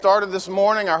Started this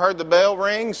morning, I heard the bell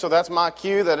ring, so that's my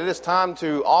cue that it is time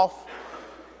to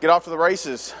get off to the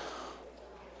races.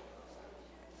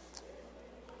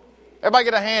 Everybody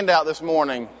get a handout this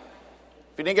morning.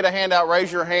 If you didn't get a handout,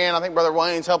 raise your hand. I think Brother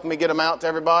Wayne's helping me get them out to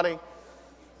everybody.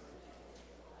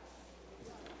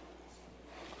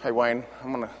 Hey Wayne,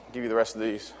 I'm going to give you the rest of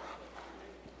these.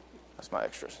 That's my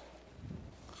extras.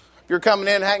 If you're coming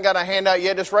in and hadn't got a handout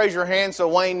yet, just raise your hand so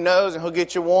Wayne knows and he'll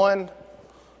get you one.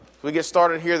 We get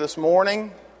started here this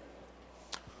morning.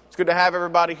 It's good to have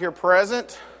everybody here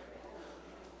present.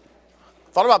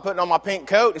 Thought about putting on my pink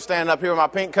coat and standing up here with my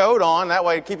pink coat on. That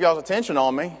way to keep y'all's attention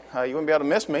on me. You wouldn't be able to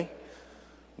miss me.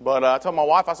 But I told my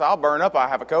wife, I said, I'll burn up. I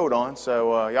have a coat on.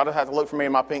 So y'all just have to look for me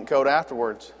in my pink coat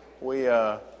afterwards.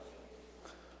 It's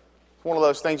one of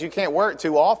those things you can't wear it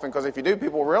too often because if you do,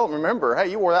 people will remember,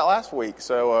 hey, you wore that last week.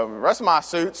 So the rest of my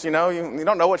suits, you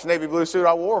don't know which navy blue suit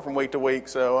I wore from week to week.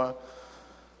 So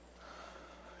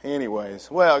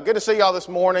anyways, well, good to see y'all this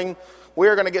morning. We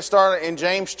are going to get started in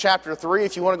James chapter 3.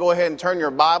 If you want to go ahead and turn your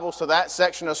Bibles to that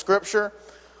section of Scripture,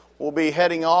 we'll be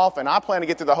heading off. And I plan to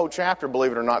get through the whole chapter,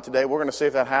 believe it or not, today. We're going to see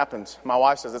if that happens. My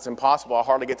wife says it's impossible. I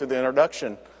hardly get through the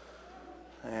introduction.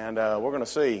 And we're going to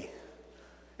see.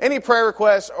 Any prayer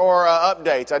requests or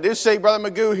updates? I do see Brother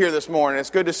Magoo here this morning. It's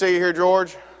good to see you here,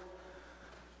 George.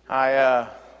 I'm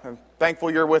thankful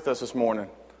you're with us this morning.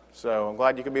 So I'm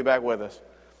glad you could be back with us.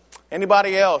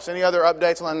 Anybody else? Any other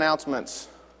updates and announcements?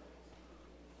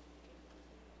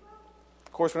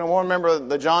 Of course, we want to remember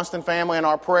the Johnston family in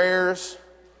our prayers.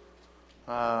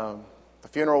 The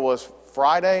funeral was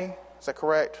Friday, is that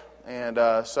correct? And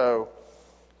so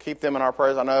keep them in our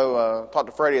prayers. I know, talked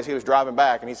to Freddie as he was driving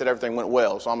back, and he said everything went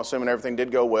well. So I'm assuming everything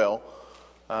did go well.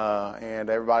 And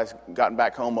everybody's gotten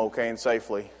back home okay and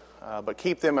safely. But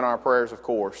keep them in our prayers, of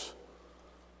course.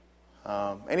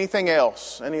 Anything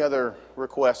else? Any other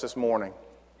requests this morning?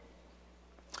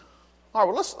 All right,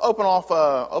 well, let's open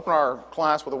our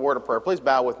class with a word of prayer. Please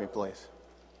bow with me, please.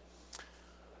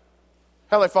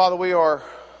 Heavenly Father, we are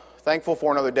thankful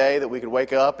for another day that we could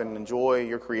wake up and enjoy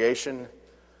your creation.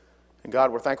 And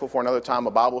God, we're thankful for another time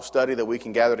of Bible study that we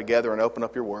can gather together and open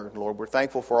up your word. Lord, we're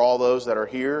thankful for all those that are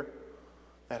here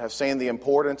that have seen the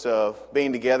importance of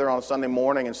being together on a Sunday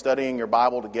morning and studying your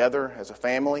Bible together as a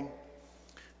family.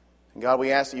 And God,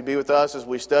 we ask that you be with us as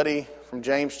we study from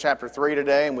James chapter 3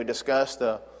 today and we discuss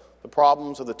the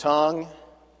problems of the tongue.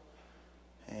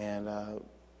 And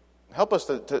help us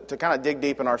to kind of dig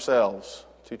deep in ourselves,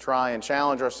 to try and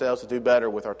challenge ourselves to do better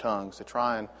with our tongues, to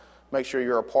try and make sure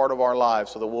you're a part of our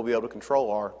lives so that we'll be able to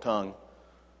control our tongue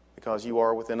because you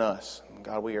are within us. And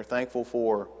God, we are thankful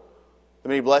for the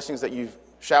many blessings that you've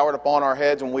showered upon our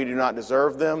heads when we do not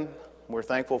deserve them. We're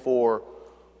thankful for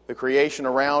the creation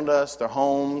around us, their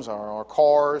homes, our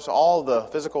cars, all the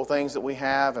physical things that we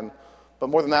have. But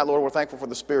more than that, Lord, we're thankful for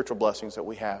the spiritual blessings that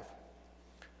we have.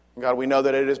 And God, we know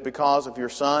that it is because of your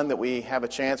Son that we have a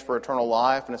chance for eternal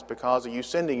life, and it's because of you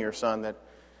sending your Son that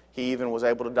he even was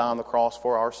able to die on the cross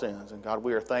for our sins. And God,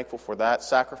 we are thankful for that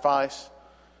sacrifice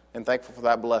and thankful for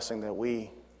that blessing that we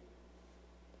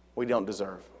don't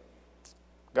deserve.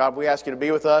 God, we ask you to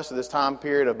be with us at this time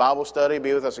period of Bible study.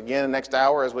 Be with us again the next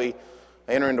hour as we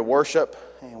enter into worship,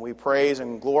 and we praise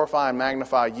and glorify and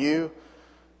magnify you.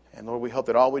 And Lord, we hope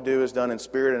that all we do is done in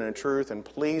spirit and in truth and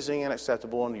pleasing and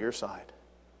acceptable unto your sight.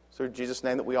 Through Jesus'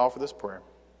 name that we offer this prayer.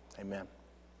 Amen.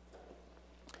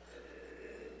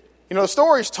 The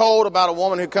story's told about a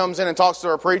woman who comes in and talks to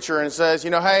her preacher and says,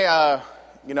 hey, I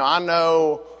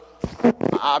know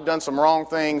I've done some wrong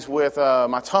things with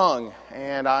my tongue,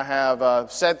 and I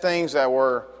have said things that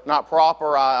were not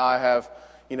proper. I have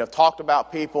talked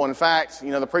about people. In fact,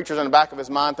 the preacher's in the back of his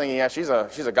mind thinking, yeah, she's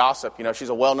a gossip. She's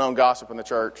a well-known gossip in the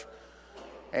church.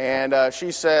 And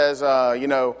she says, I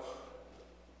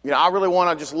really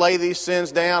want to just lay these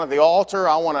sins down at the altar.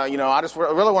 I want to, I just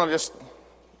really want to just,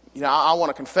 I want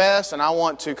to confess and I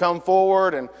want to come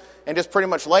forward and just pretty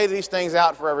much lay these things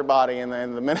out for everybody. And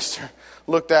then the minister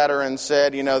looked at her and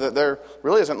said, that there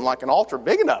really isn't like an altar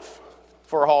big enough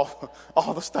for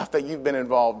all the stuff that you've been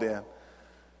involved in.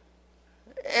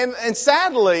 And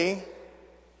sadly,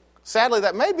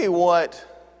 that may be what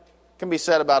can be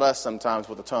said about us sometimes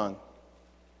with the tongue.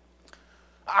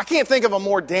 I can't think of a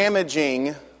more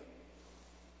damaging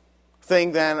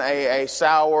thing than a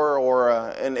sour or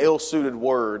an ill-suited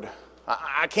word.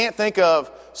 I can't think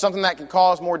of something that can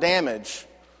cause more damage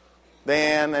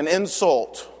than an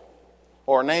insult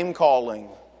or name-calling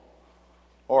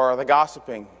or the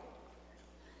gossiping.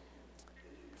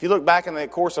 If you look back in the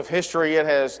course of history, it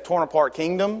has torn apart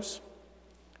kingdoms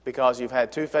because you've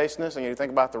had two-facedness, and you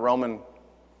think about the Roman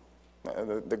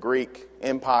the Greek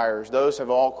empires, those have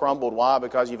all crumbled. Why?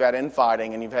 Because you've had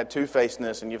infighting and you've had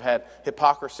two-facedness and you've had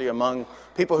hypocrisy among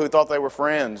people who thought they were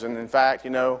friends. And in fact,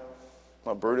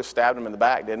 Brutus stabbed him in the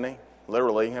back, didn't he?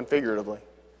 Literally and figuratively.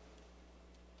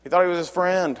 He thought he was his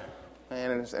friend.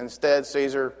 And instead,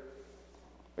 Caesar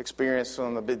experienced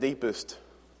some of the deepest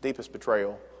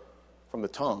betrayal from the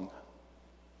tongue.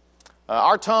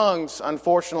 Our tongues,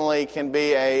 unfortunately, can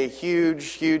be a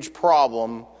huge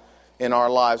problem in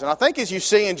our lives. And I think as you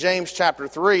see in James chapter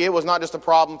 3, it was not just a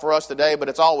problem for us today, but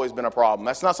it's always been a problem.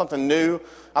 That's not something new.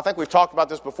 I think we've talked about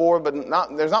this before, but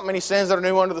there's not many sins that are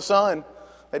new under the sun.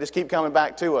 They just keep coming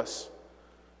back to us.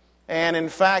 And in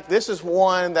fact, this is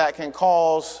one that can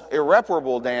cause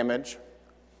irreparable damage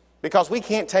because we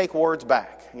can't take words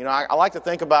back. I like to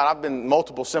think about, I've been in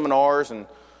multiple seminars and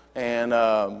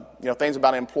things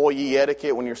about employee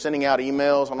etiquette when you're sending out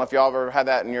emails. I don't know if y'all have ever had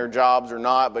that in your jobs or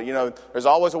not, but there's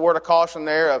always a word of caution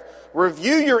there of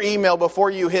review your email before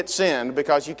you hit send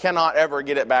because you cannot ever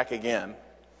get it back again.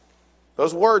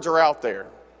 Those words are out there.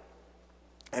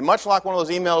 And much like one of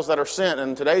those emails that are sent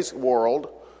in today's world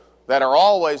that are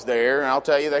always there, and I'll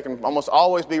tell you, they can almost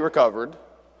always be recovered.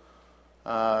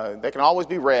 They can always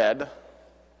be read.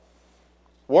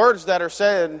 Words that are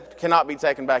said cannot be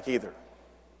taken back either.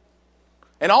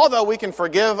 And although we can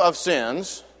forgive of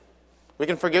sins, we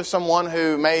can forgive someone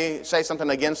who may say something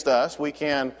against us, we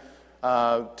can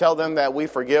tell them that we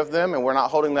forgive them and we're not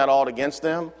holding that all against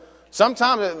them.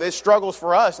 Sometimes it struggles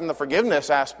for us in the forgiveness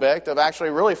aspect of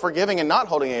actually really forgiving and not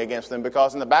holding it against them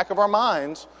because in the back of our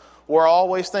minds, we're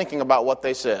always thinking about what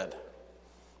they said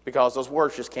because those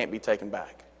words just can't be taken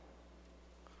back.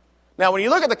 Now, when you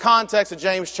look at the context of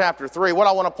James chapter 3, what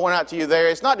I want to point out to you there,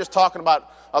 it's not just talking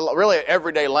about really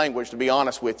everyday language, to be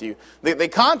honest with you. The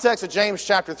context of James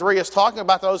chapter 3 is talking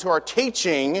about those who are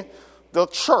teaching the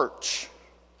church.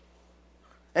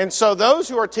 And so those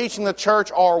who are teaching the church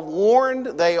are warned,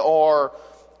 they are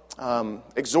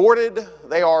exhorted,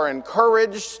 they are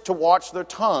encouraged to watch their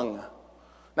tongue.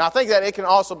 Now, I think that it can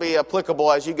also be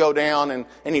applicable as you go down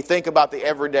and you think about the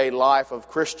everyday life of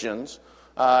Christians.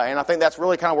 And I think that's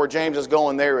really kind of where James is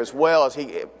going there as well.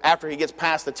 After he gets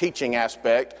past the teaching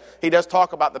aspect, he does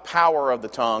talk about the power of the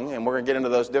tongue, and we're going to get into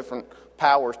those different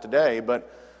powers today. But,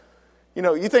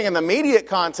 you think in the immediate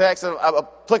context of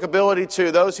applicability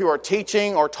to those who are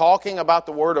teaching or talking about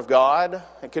the Word of God,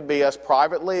 it could be us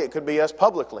privately, it could be us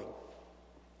publicly.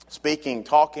 Speaking,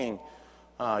 talking,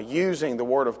 using the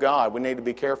Word of God. We need to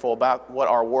be careful about what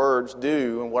our words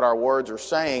do and what our words are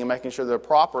saying, making sure they're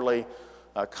properly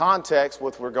context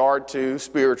with regard to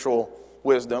spiritual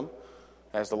wisdom,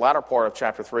 as the latter part of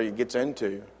chapter 3 gets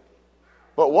into.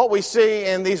 But what we see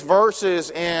in these verses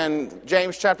in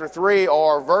James chapter 3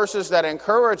 are verses that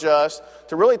encourage us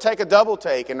to really take a double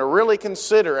take and to really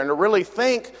consider and to really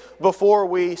think before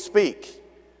we speak.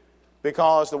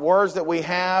 Because the words that we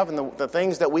have and the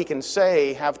things that we can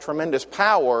say have tremendous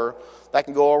power that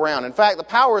can go around. In fact, the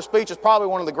power of speech is probably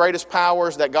one of the greatest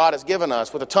powers that God has given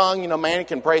us. With the tongue, man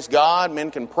can praise God, men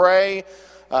can pray,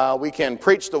 we can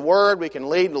preach the word, we can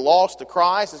lead the lost to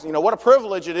Christ. What a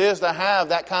privilege it is to have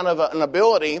that kind of an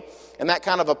ability and that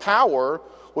kind of a power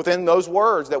within those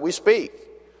words that we speak.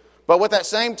 But with that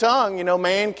same tongue,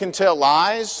 man can tell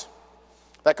lies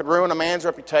that could ruin a man's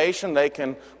reputation. They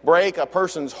can break a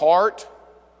person's heart.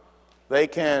 They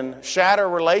can shatter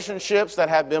relationships that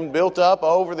have been built up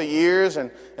over the years and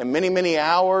many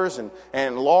hours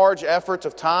and large efforts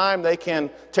of time. They can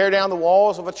tear down the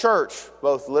walls of a church,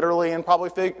 both literally and probably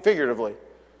figuratively.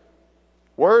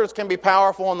 Words can be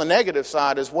powerful on the negative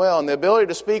side as well, and the ability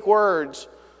to speak words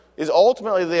is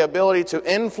ultimately the ability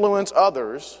to influence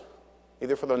others,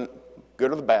 either for the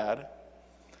good or the bad,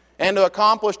 and to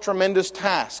accomplish tremendous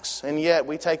tasks. And yet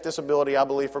we take this ability, I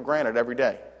believe, for granted every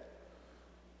day.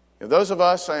 Those of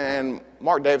us, and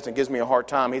Mark Davidson gives me a hard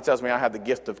time, he tells me I have the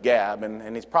gift of gab,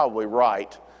 and he's probably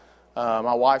right.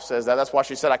 My wife says that. That's why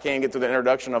she said I can't get through the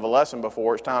introduction of a lesson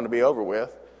before it's time to be over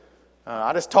with.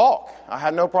 I just talk. I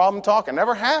had no problem talking.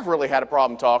 Never have really had a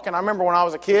problem talking. I remember when I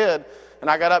was a kid and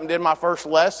I got up and did my first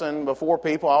lesson before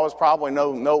people, I was probably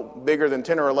no bigger than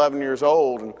 10 or 11 years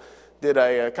old, and did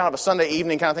a kind of a Sunday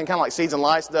evening kind of thing, kind of like Seeds and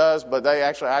Lights does, but I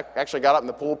actually got up in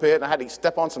the pulpit and I had to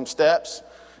step on some steps.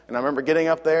 And I remember getting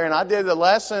up there and I did a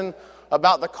lesson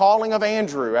about the calling of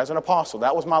Andrew as an apostle.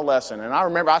 That was my lesson. And I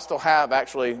remember I still have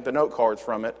actually the note cards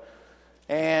from it.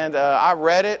 And I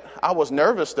read it. I was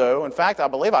nervous though. In fact, I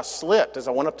believe I slipped as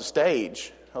I went up the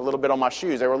stage a little bit on my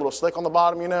shoes. They were a little slick on the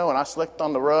bottom, and I slipped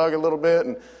on the rug a little bit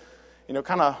and,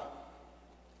 kind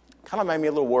of made me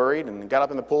a little worried, and got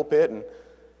up in the pulpit and,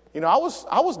 I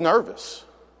was nervous.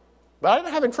 But I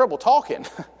didn't have any trouble talking.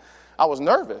 I was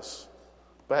nervous.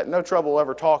 but had no trouble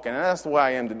ever talking. And that's the way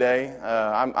I am today.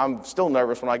 I'm still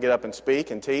nervous when I get up and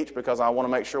speak and teach because I want to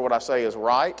make sure what I say is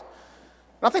right.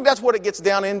 And I think that's what it gets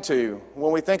down into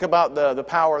when we think about the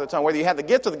power of the tongue. Whether you have the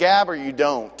gift of the gab or you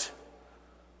don't,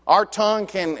 our tongue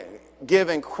can give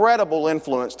incredible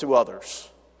influence to others.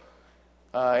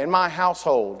 In my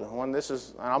household,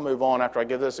 and I'll move on after I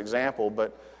give this example,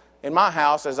 but in my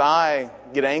house, as I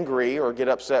get angry or get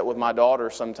upset with my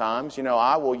daughter sometimes,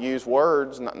 I will use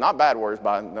words, not bad words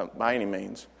by any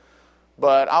means,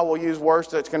 but I will use words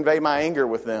to convey my anger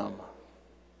with them.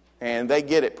 And they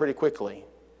get it pretty quickly.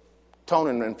 Tone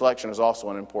and inflection is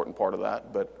also an important part of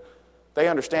that, but they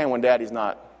understand when Daddy's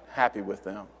not happy with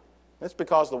them. It's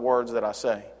because of the words that I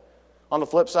say. On the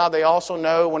flip side, they also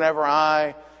know whenever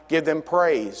I give them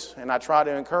praise and I try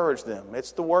to encourage them,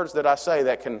 it's the words that I say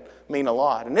that can mean a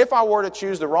lot. And if I were to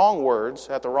choose the wrong words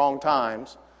at the wrong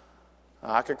times,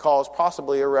 I could cause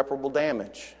possibly irreparable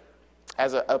damage.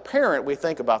 As a parent, we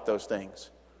think about those things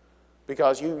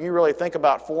because you really think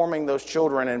about forming those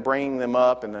children and bringing them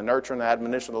up and the nurture and the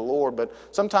admonition of the Lord. But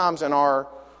sometimes in our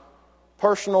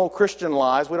personal Christian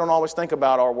lives, we don't always think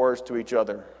about our words to each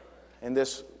other. In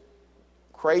this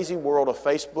crazy world of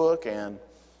Facebook and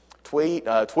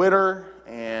Twitter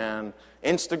and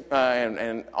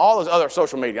and all those other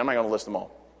social media. I'm not going to list them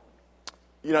all.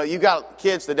 You got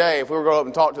kids today. If we were to go up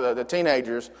and talk to the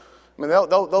teenagers, I mean,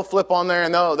 they'll flip on there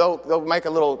and they'll make a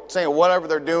little saying whatever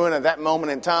they're doing at that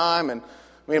moment in time. And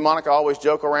me and Monica always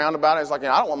joke around about it. It's like,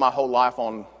 I don't want my whole life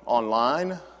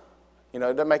online. It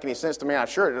doesn't make any sense to me. I'm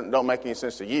sure it don't make any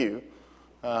sense to you.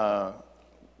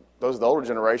 Those of the older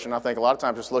generation, I think a lot of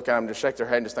times just look at them, just shake their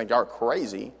head and just think, y'all are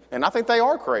crazy. And I think they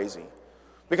are crazy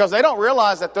because they don't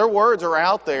realize that their words are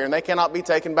out there and they cannot be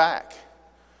taken back.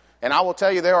 And I will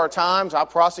tell you, there are times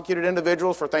I've prosecuted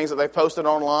individuals for things that they've posted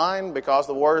online because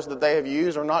the words that they have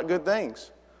used are not good things.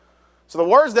 So the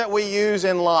words that we use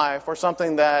in life are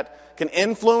something that can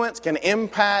influence, can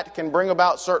impact, can bring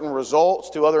about certain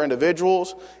results to other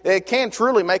individuals. It can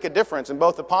truly make a difference in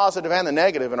both the positive and the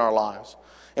negative in our lives.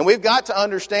 And we've got to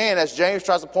understand, as James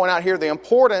tries to point out here, the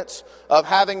importance of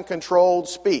having controlled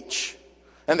speech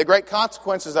and the great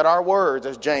consequences that our words,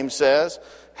 as James says,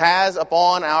 has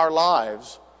upon our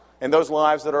lives and those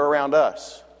lives that are around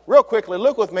us. Real quickly,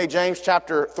 look with me, James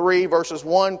chapter 3, verses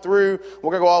 1 through,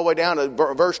 we're going to go all the way down to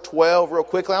verse 12 real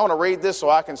quickly. I want to read this so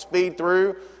I can speed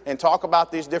through and talk about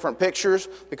these different pictures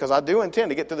because I do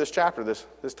intend to get through this chapter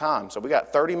this time. So we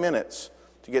got 30 minutes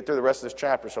to get through the rest of this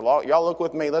chapter. So y'all look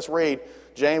with me. Let's read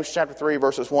James chapter 3,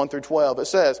 verses 1 through 12. It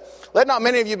says, "Let not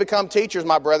many of you become teachers,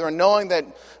 my brethren, knowing that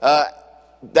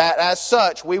as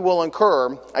such we will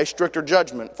incur a stricter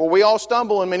judgment. For we all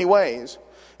stumble in many ways.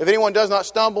 If anyone does not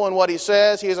stumble in what he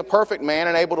says, he is a perfect man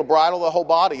and able to bridle the whole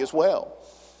body as well.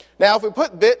 Now if we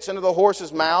put bits into the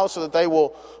horses' mouths so that they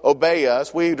will obey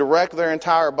us, we direct their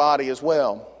entire body as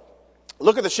well.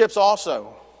 Look at the ships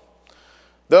also.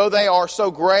 Though they are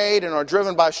so great and are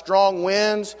driven by strong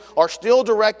winds, are still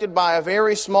directed by a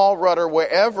very small rudder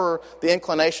wherever the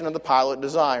inclination of the pilot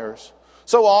desires.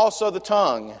 So also the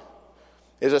tongue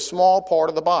is a small part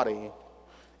of the body,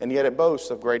 and yet it boasts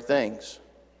of great things.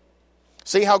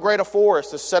 See how great a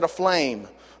forest is set aflame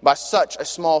by such a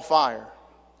small fire.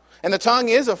 And the tongue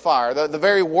is a fire, the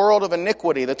very world of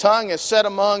iniquity. The tongue is set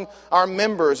among our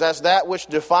members as that which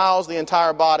defiles the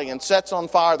entire body and sets on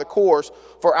fire the course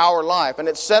for our life. And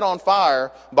it's set on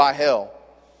fire by hell.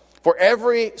 For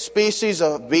every species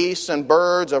of beasts and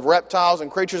birds, of reptiles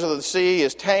and creatures of the sea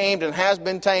is tamed and has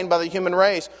been tamed by the human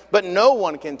race. But no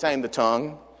one can tame the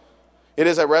tongue. It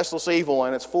is a restless evil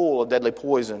and it's full of deadly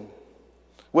poison.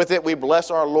 With it we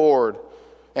bless our Lord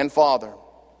and Father.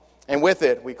 And with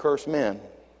it we curse men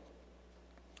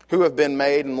who have been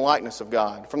made in the likeness of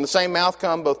God. From the same mouth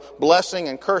come both blessing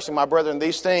and cursing. My brethren,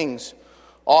 these things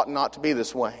ought not to be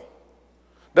this way.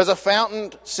 Does a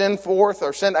fountain send forth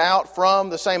or send out from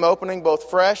the same opening both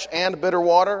fresh and bitter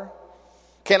water?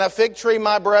 Can a fig tree,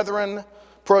 my brethren,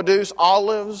 produce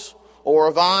olives, or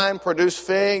a vine produce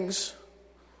figs?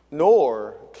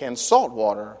 Nor can salt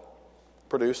water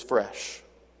produce fresh.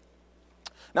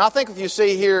 Now I think if you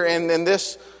see here in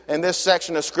this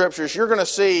section of Scriptures, you're going to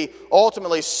see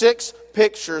ultimately 6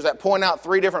 pictures that point out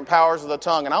 3 different powers of the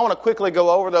tongue. And I want to quickly go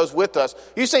over those with us.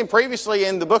 You've seen previously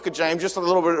in the book of James, just a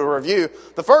little bit of a review.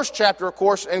 The first chapter, of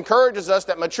course, encourages us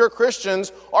that mature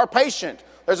Christians are patient.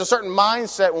 There's a certain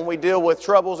mindset when we deal with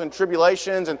troubles and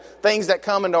tribulations and things that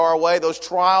come into our way, those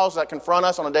trials that confront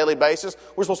us on a daily basis.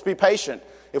 We're supposed to be patient.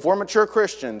 if we're mature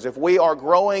Christians, if we are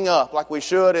growing up like we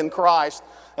should in Christ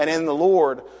and in the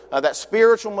Lord, that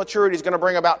spiritual maturity is going to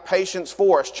bring about patience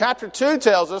for us. Chapter 2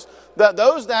 tells us that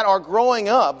those that are growing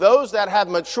up, those that have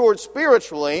matured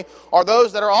spiritually, are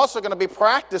those that are also going to be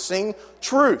practicing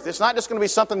truth. It's not just going to be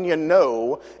something you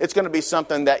know, it's going to be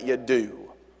something that you do.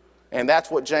 And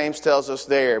that's what James tells us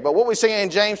there. But what we see in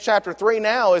James chapter 3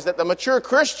 now is that the mature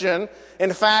Christian,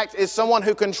 in fact, is someone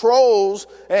who controls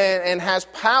and has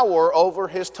power over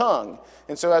his tongue.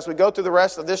 And so as we go through the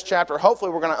rest of this chapter,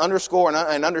 hopefully we're going to underscore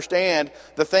and understand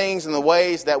the things and the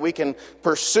ways that we can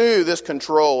pursue this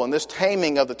control and this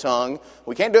taming of the tongue.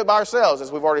 We can't do it by ourselves,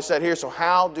 as we've already said here, so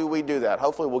how do we do that?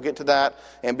 Hopefully we'll get to that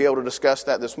and be able to discuss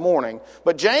that this morning.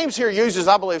 But James here uses,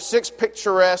 I believe, 6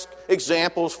 picturesque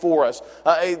examples for us.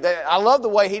 I love the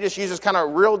way he just uses kind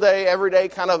of real day, everyday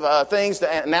kind of things to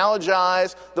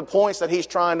analogize the points that he's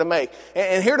trying to make.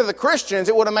 And here to the Christians,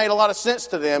 it would have made a lot of sense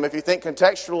to them if you think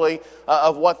contextually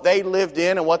of what they lived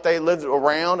in and what they lived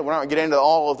around. And we're not going to get into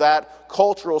all of that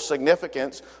cultural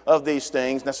significance of these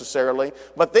things necessarily.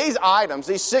 But these items,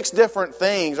 these 6 different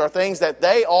things, are things that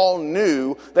they all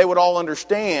knew, they would all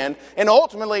understand. And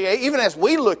ultimately, even as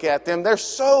we look at them, they're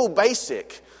so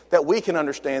basic that we can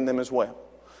understand them as well.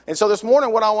 And so this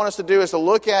morning what I want us to do is to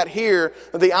look at here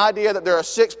the idea that there are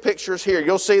 6 pictures here.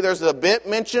 You'll see there's the bit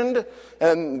mentioned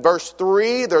in verse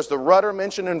 3. There's the rudder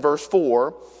mentioned in verse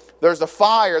 4. There's the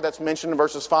fire that's mentioned in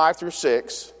verses 5 through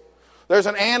 6. There's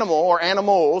an animal or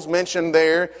animals mentioned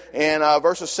there in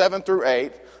verses 7 through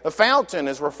 8. The fountain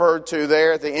is referred to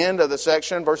there at the end of the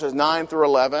section, verses 9 through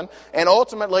 11. And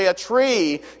ultimately, a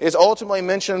tree is ultimately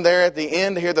mentioned there at the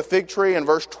end here, the fig tree in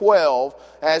verse 12,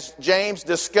 as James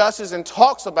discusses and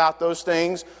talks about those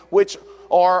things which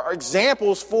are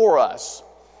examples for us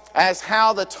as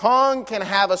how the tongue can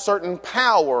have a certain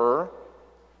power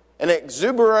and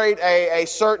exuberate a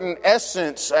certain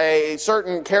essence, a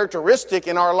certain characteristic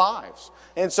in our lives.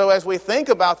 And so as we think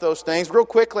about those things, real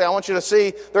quickly, I want you to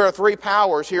see there are 3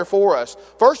 powers here for us.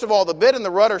 First of all, the bit and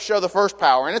the rudder show the first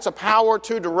power, and it's a power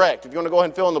to direct. If you want to go ahead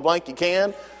and fill in the blank, you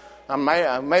can. I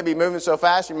may be moving so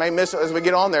fast, you may miss it as we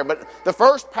get on there. But the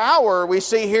first power we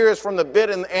see here is from the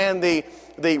bit and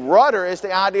the rudder is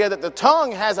the idea that the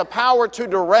tongue has a power to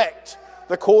direct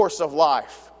the course of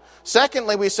life.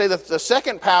 Secondly, we see that the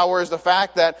second power is the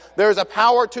fact that there's a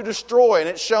power to destroy, and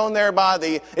it's shown there by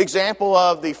the example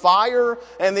of the fire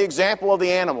and the example of the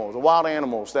animals, the wild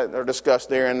animals that are discussed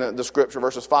there in the scripture,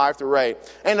 verses 5 through 8.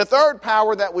 And the third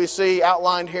power that we see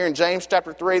outlined here in James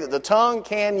chapter 3 that the tongue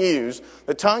can use,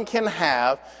 the tongue can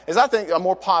have, is I think a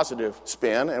more positive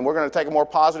spin, and we're going to take a more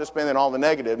positive spin than all the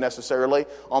negative necessarily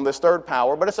on this third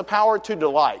power, but it's a power to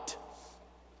delight.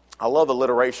 I love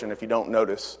alliteration if you don't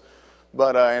notice.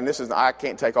 But, and this is, I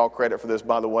can't take all credit for this,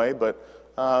 by the way,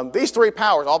 but these 3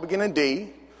 powers all begin in D,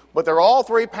 but they're all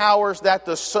 3 powers that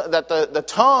the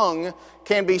tongue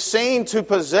can be seen to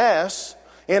possess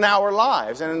in our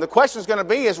lives. And the question is going to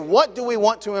be is, what do we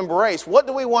want to embrace? What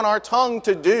do we want our tongue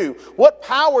to do? What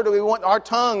power do we want our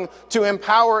tongue to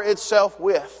empower itself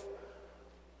with?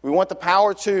 We want the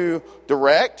power to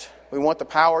direct. We want the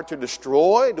power to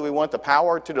destroy. Do we want the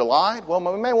power to delight? Well,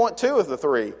 we may want 2 of the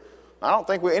 3. I don't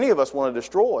think any of us want to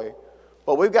destroy.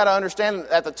 But we've got to understand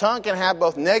that the tongue can have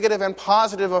both negative and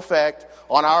positive effect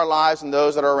on our lives and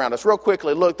those that are around us. Real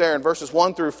quickly, look there in verses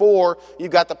 1 through 4.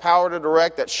 You've got the power to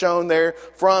direct that's shown there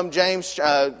from James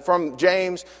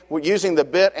using the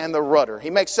bit and the rudder.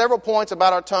 He makes several points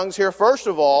about our tongues here. First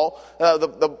of all,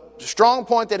 the strong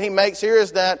point that he makes here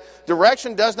is that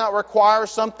direction does not require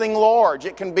something large.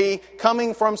 It can be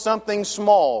coming from something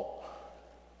small.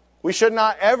 We should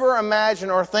not ever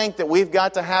imagine or think that we've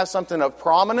got to have something of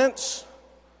prominence,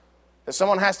 that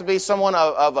someone has to be someone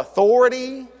of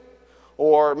authority,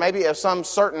 or maybe of some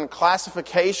certain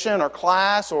classification or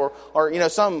class, or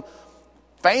some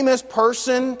famous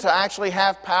person to actually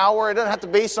have power. It doesn't have to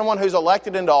be someone who's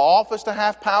elected into office to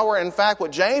have power. In fact,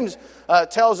 what James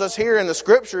tells us here in the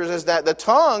Scriptures is that the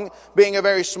tongue, being a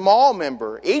very small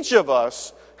member, each of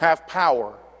us have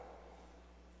power.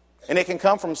 And it can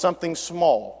come from something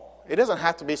small. It doesn't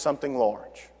have to be something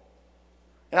large.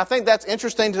 And I think that's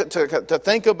interesting to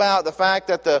think about the fact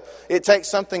that it takes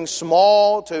something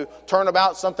small to turn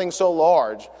about something so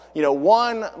large.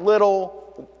 One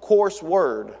little coarse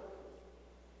word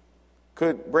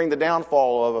could bring the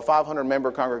downfall of a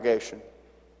 500-member congregation.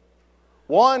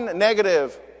 One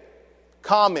negative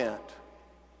comment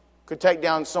could take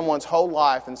down someone's whole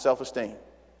life and self-esteem.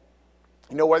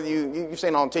 Whether you've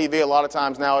seen on TV a lot of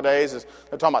times nowadays,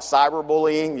 they're talking about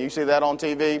cyberbullying. You see that on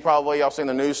TV probably. Y'all seen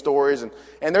the news stories.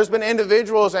 And there's been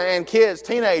individuals and kids,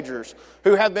 teenagers,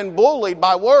 who have been bullied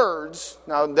by words.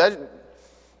 Now,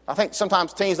 I think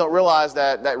sometimes teens don't realize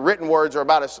that written words are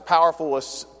about as powerful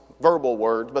as verbal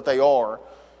words, but they are.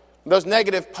 Those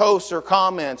negative posts or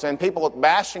comments and people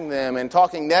bashing them and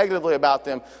talking negatively about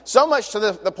them, so much to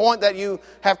the point that you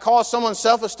have caused someone's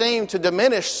self-esteem to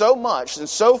diminish so much and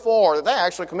so far that they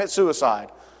actually commit suicide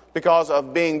because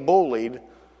of being bullied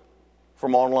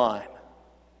from online.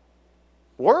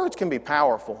 Words can be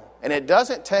powerful, and it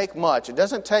doesn't take much. It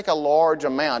doesn't take a large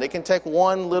amount. It can take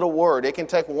one little word. It can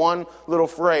take one little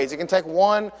phrase. It can take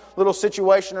one little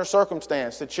situation or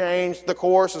circumstance to change the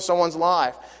course of someone's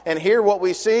life. And here what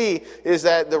we see is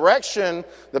that direction,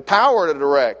 the power to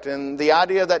direct, and the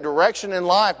idea that direction in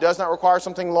life does not require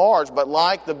something large, but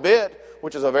like the bit,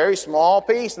 which is a very small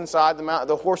piece inside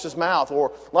the horse's mouth,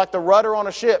 or like the rudder on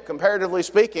a ship, comparatively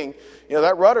speaking,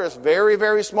 that rudder is very,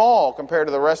 very small compared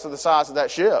to the rest of the size of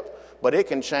that ship, but it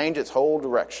can change its whole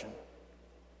direction.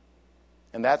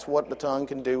 And that's what the tongue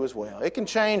can do as well. It can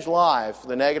change lives for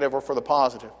the negative or for the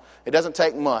positive. It doesn't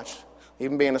take much,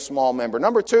 even being a small member.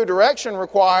 Number 2, direction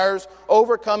requires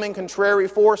overcoming contrary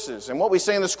forces. And what we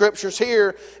see in the Scriptures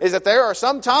here is that there are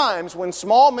some times when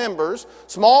small members,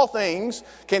 small things,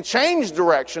 can change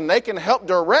direction. They can help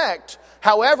direct.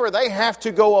 However, they have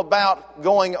to go about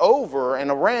going over and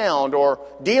around or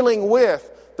dealing with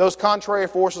those contrary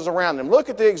forces around them. Look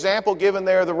at the example given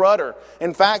there of the rudder.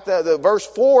 In fact, the verse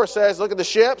 4 says, look at the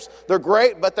ships. They're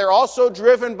great, but they're also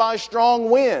driven by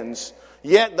strong winds.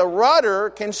 Yet the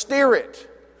rudder can steer it.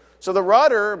 So the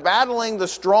rudder, battling the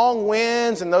strong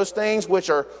winds and those things which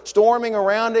are storming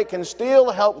around it, can still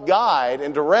help guide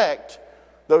and direct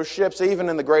those ships even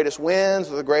in the greatest winds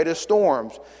or the greatest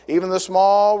storms. Even the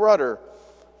small rudder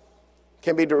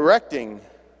can be directing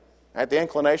at the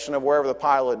inclination of wherever the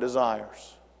pilot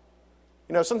desires.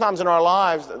 Sometimes in our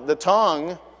lives, the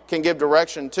tongue can give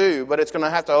direction too, but it's going to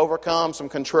have to overcome some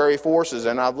contrary forces.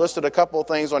 And I've listed a couple of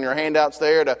things on your handouts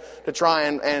there to try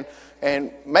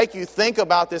and make you think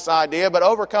about this idea. But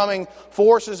overcoming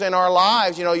forces in our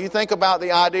lives, you think about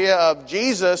the idea of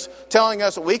Jesus telling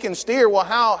us that we can steer. Well,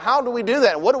 how do we do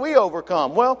that? What do we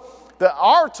overcome? Well,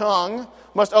 our tongue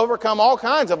must overcome all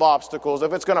kinds of obstacles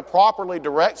if it's going to properly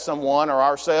direct someone or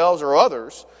ourselves or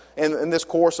others in this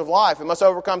course of life. It must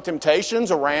overcome temptations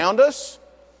around us.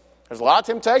 There's a lot of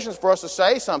temptations for us to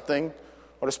say something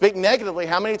or to speak negatively.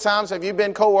 How many times have you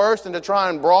been coerced into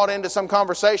trying and brought into some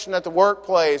conversation at the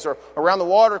workplace or around the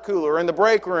water cooler or in the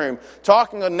break room,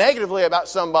 talking negatively about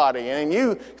somebody, and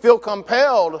you feel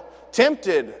compelled,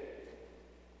 tempted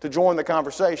to join the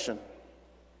conversation?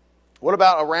 What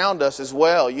about around us as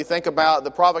well? You think about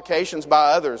the provocations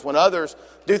by others. When others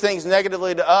do things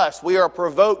negatively to us, we are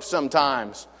provoked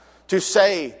sometimes to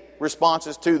say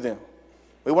responses to them.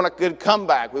 We want a good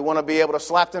comeback. We want to be able to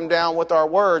slap them down with our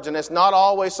words, and it's not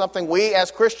always something we as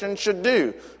Christians should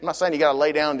do. I'm not saying you got to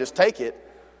lay down and just take it.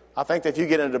 I think that if you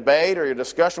get in a debate or a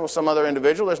discussion with some other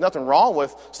individual, there's nothing wrong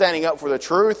with standing up for the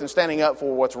truth and standing up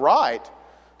for what's right.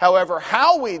 However,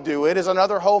 how we do it is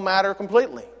another whole matter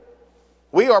completely.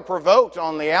 We are provoked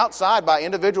on the outside by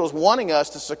individuals wanting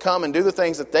us to succumb and do the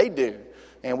things that they do.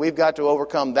 And we've got to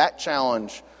overcome that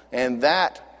challenge and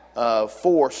that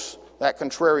force, that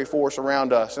contrary force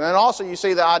around us. And then also you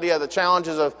see the idea of the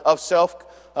challenges of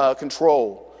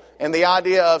self-control. And the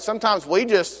idea of sometimes we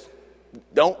just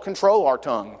don't control our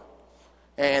tongue.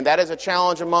 And that is a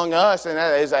challenge among us, and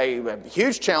that is a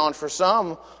huge challenge for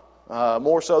some,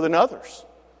 more so than others.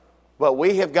 But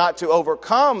we have got to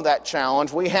overcome that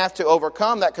challenge. We have to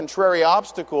overcome that contrary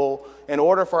obstacle in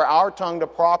order for our tongue to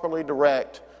properly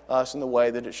direct us in the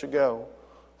way that it should go.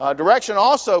 Direction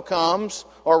also comes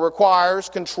or requires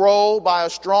control by a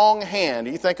strong hand.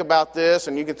 You think about this,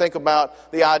 and you can think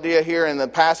about the idea here in the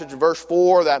passage of verse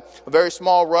 4, that a very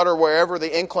small rudder wherever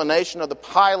the inclination of the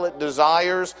pilot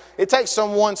desires. It takes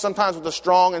someone sometimes with a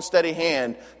strong and steady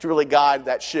hand to really guide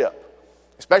that ship,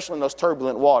 especially in those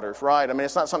turbulent waters, right? I mean,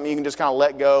 it's not something you can just kind of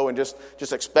let go and just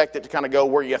expect it to kind of go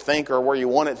where you think or where you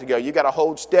want it to go. You got to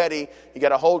hold steady. You got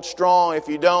to hold strong. If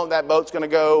you don't, that boat's going to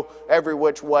go every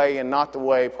which way and not the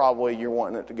way probably you're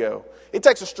wanting it to go. It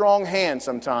takes a strong hand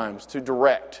sometimes to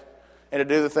direct and to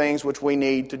do the things which we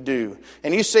need to do.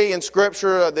 And you see in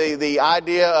Scripture the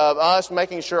idea of us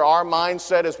making sure our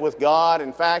mindset is with God.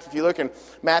 In fact, if you look in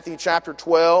Matthew chapter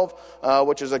 12,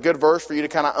 which is a good verse for you to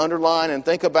kind of underline and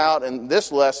think about in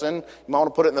this lesson. You might want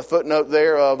to put it in the footnote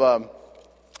there of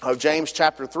James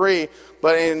chapter 3.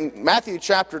 But in Matthew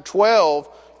chapter 12,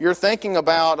 you're thinking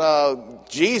about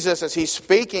Jesus as he's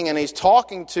speaking and he's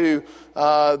talking to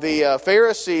the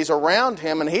Pharisees around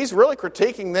him, and he's really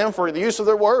critiquing them for the use of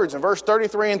their words. In verse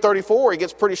 33 and 34, he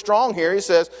gets pretty strong here. He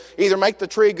says, either make the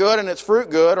tree good and its fruit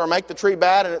good, or make the tree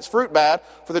bad and its fruit bad,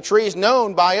 for the tree is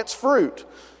known by its fruit.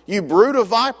 You brood of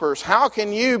vipers, how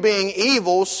can you, being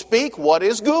evil, speak what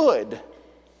is good?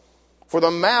 For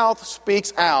the mouth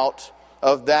speaks out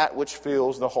of that which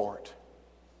fills the heart.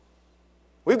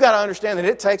 We've got to understand that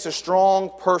it takes a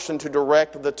strong person to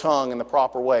direct the tongue in the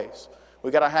proper ways.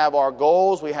 We've got to have our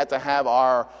goals. We have to have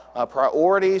our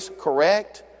priorities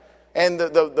correct. And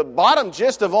the bottom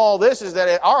gist of all this is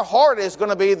that our heart is going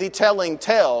to be the telling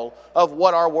tale of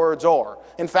what our words are.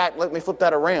 In fact, let me flip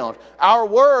that around. Our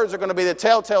words are going to be the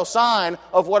telltale sign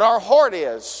of what our heart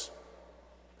is.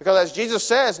 Because as Jesus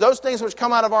says, those things which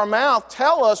come out of our mouth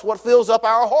tell us what fills up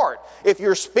our heart. If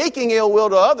you're speaking ill will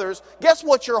to others, guess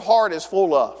what your heart is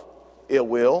full of? Ill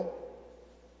will.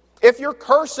 If you're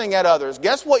cursing at others,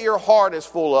 guess what your heart is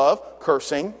full of?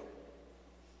 Cursing.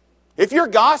 If you're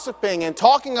gossiping and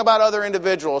talking about other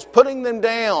individuals, putting them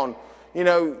down,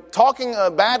 talking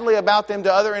badly about them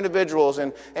to other individuals,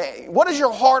 and what is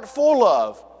your heart full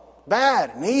of?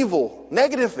 Bad and evil,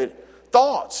 negative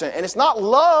thoughts. And it's not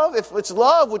love. If it's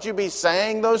love, would you be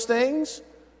saying those things?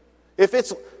 If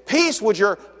it's peace, would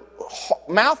your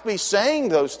mouth be saying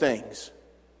those things?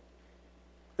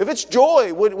 If it's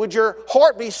joy, would your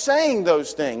heart be saying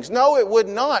those things? No, it would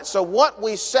not. So what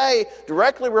we say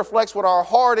directly reflects what our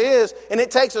heart is, and it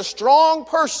takes a strong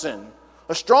person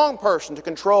to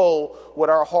control what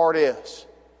our heart is.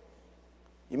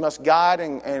 You must guide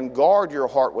and guard your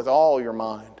heart with all your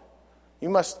mind. You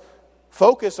must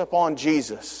focus upon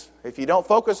Jesus. If you don't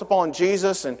focus upon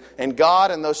Jesus and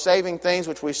God and those saving things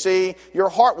which we see, your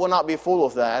heart will not be full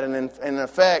of that, and in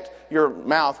effect, your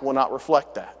mouth will not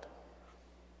reflect that.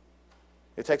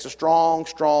 It takes a strong,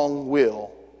 strong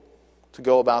will to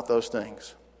go about those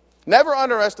things. Never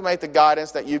underestimate the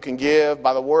guidance that you can give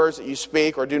by the words that you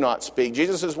speak or do not speak.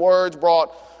 Jesus' words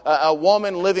brought a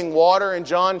woman living water in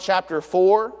John chapter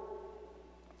 4.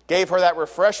 Gave her that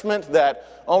refreshment that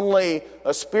only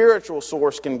a spiritual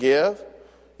source can give.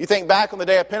 You think back on the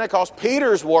day of Pentecost,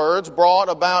 Peter's words brought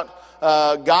about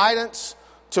guidance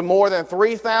to more than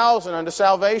 3,000 unto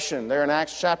salvation there in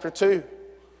Acts chapter 2.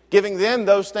 Giving them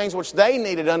those things which they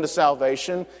needed unto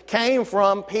salvation came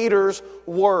from Peter's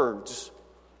words.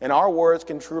 And our words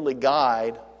can truly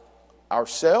guide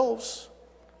ourselves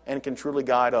and can truly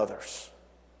guide others.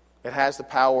 It has the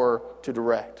power to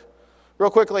direct. Real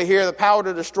quickly here, the power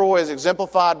to destroy is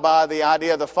exemplified by the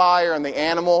idea of the fire and the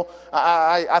animal.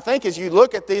 I think as you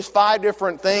look at these 5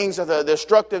 different things of the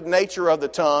destructive nature of the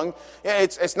tongue,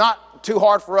 it's not too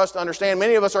hard for us to understand.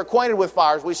 Many of us are acquainted with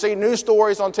fires. We see news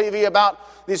stories on TV about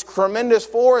these tremendous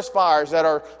forest fires that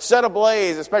are set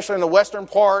ablaze, especially in the western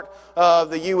part of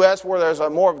the U.S. where there's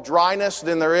more dryness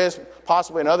than there is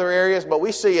possibly in other areas, but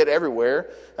we see it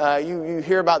everywhere. You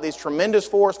hear about these tremendous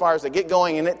forest fires that get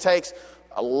going, and it takes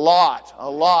a lot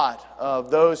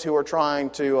of those who are trying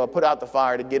to put out the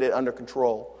fire to get it under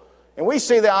control. And we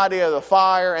see the idea of the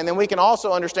fire, and then we can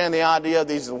also understand the idea of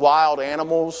these wild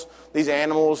animals, these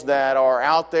animals that are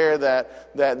out there,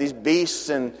 that these beasts,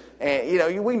 and we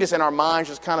can just in our minds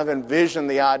just kind of envision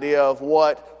the idea of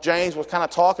what James was kind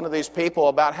of talking to these people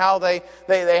about, how they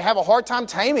have a hard time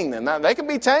taming them. Now, they can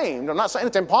be tamed. I'm not saying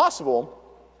it's impossible.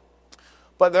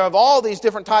 But there are all these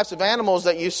different types of animals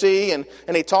that you see, and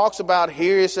he talks about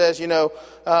here, he says,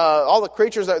 all the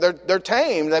creatures, they're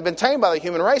tamed. They've been tamed by the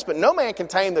human race, but no man can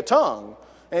tame the tongue.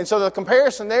 And so the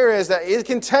comparison there is that it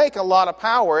can take a lot of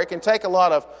power. It can take a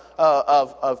lot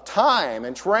of time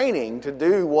and training to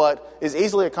do what is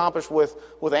easily accomplished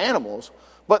with animals.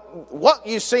 But what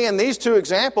you see in these 2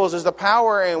 examples is the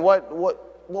power, and what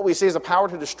we see is the power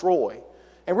to destroy.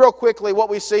 And real quickly, what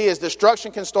we see is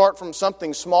destruction can start from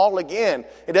something small. Again,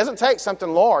 it doesn't take something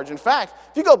large. In fact,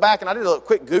 if you go back, and I did a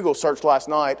quick Google search last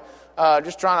night, I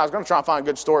was going to try and find a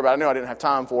good story, but I knew I didn't have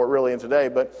time for it really in today.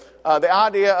 But the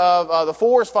idea of the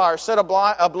forest fire set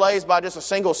ablaze by just a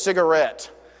single cigarette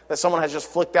that someone has just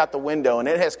flicked out the window, and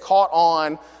it has caught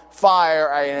on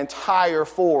fire an entire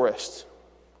forest.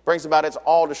 Brings about its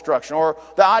all destruction. Or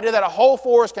the idea that a whole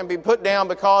forest can be put down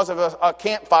because of a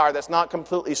campfire that's not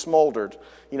completely smoldered.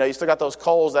 You still got those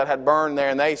coals that had burned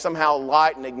there, and they somehow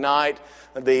light and ignite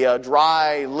the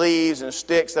dry leaves and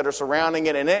sticks that are surrounding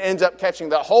it, and it ends up catching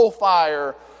the whole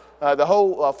fire, the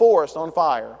whole forest on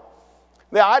fire.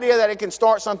 The idea that it can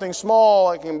start something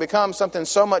small, it can become something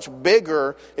so much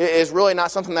bigger, is really not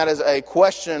something that is a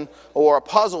question or a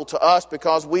puzzle to us,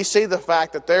 because we see the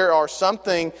fact that there are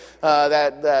something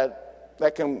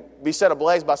that can be set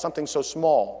ablaze by something so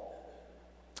small.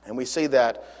 And we see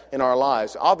that in our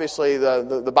lives. Obviously,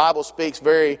 the Bible speaks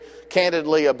very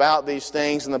candidly about these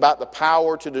things and about the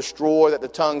power to destroy that the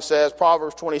tongue says.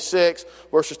 Proverbs 26,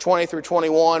 verses 20 through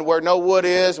 21, where no wood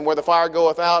is and where the fire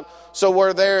goeth out, so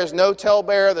where there is no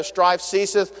talebearer, the strife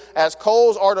ceaseth. As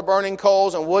coals are to burning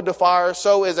coals and wood to fire,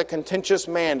 so is a contentious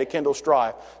man to kindle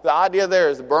strife. The idea there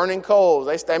is the burning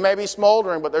coals. They may be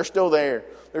smoldering, but they're still there.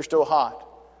 They're still hot.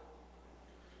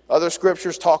 Other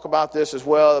scriptures talk about this as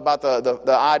well, about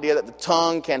the idea that the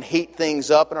tongue can heat things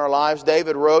up in our lives.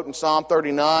 David wrote in Psalm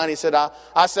 39, he said,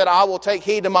 I will take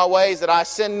heed to my ways that I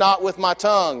sin not with my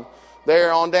tongue.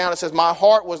 There on down it says, my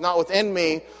heart was not within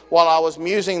me while I was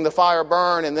musing the fire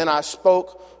burn, and then I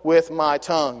spoke with my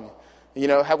tongue. You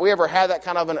know, have we ever had that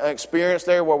kind of an experience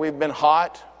there where we've been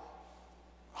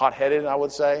hot-headed, I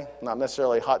would say, not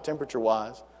necessarily hot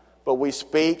temperature-wise, but we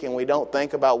speak and we don't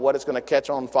think about what it's going to catch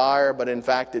on fire, but in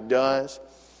fact it does.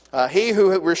 He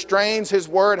who restrains his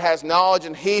word has knowledge,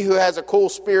 and he who has a cool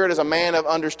spirit is a man of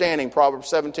understanding.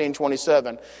 Proverbs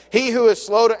 17:27. He who is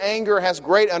slow to anger has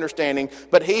great understanding,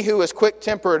 but he who is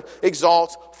quick-tempered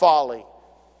exalts folly.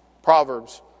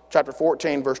 Proverbs chapter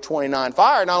 14, verse 29.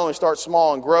 Fire not only starts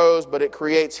small and grows, but it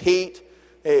creates heat.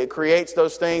 It creates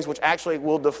those things which actually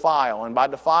will defile. And by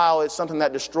defile, it's something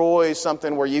that destroys,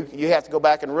 something where you have to go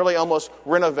back and really almost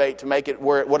renovate to make it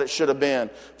what it should have been.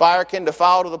 Fire can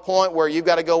defile to the point where you've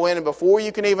got to go in, and before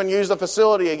you can even use the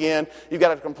facility again, you've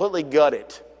got to completely gut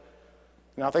it.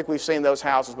 Now, I think we've seen those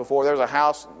houses before. There's a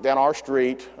house down our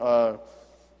street.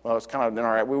 It's kind of in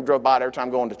our, we drove by it every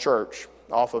time going to church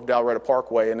off of Dalretta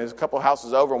Parkway, and there's a couple of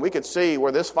houses over, and we could see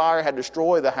where this fire had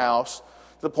destroyed the house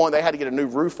to the point they had to get a new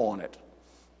roof on it.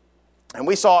 And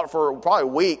we saw it for probably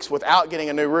weeks without getting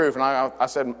a new roof. And I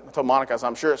told Monica,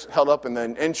 I'm sure it's held up in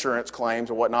the insurance claims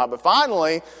or whatnot. But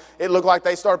finally, it looked like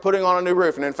they started putting on a new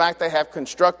roof. And in fact, they have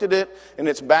constructed it, and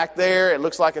it's back there. It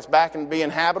looks like it's back and being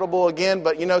habitable again.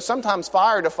 But, you know, sometimes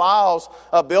fire defiles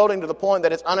a building to the point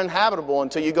that it's uninhabitable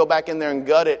until you go back in there and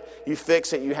gut it. You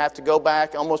fix it. You have to go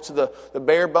back almost to the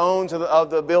bare bones of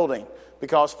the building,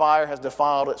 because fire has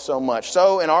defiled it so much.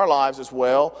 So in our lives as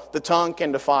well, the tongue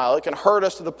can defile. It can hurt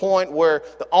us to the point where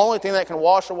the only thing that can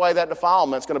wash away that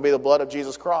defilement is going to be the blood of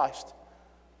Jesus Christ.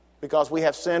 Because we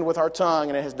have sinned with our tongue,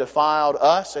 and it has defiled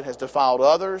us, it has defiled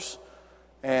others.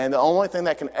 And the only thing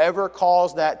that can ever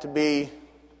cause that to be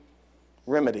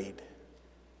remedied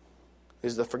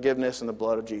is the forgiveness and the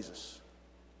blood of Jesus.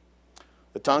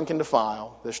 The tongue can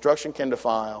defile. Destruction can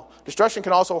defile. Destruction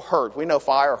can also hurt. We know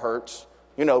fire hurts.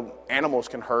 You know, animals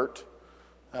can hurt.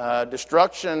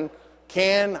 Destruction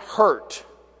can hurt.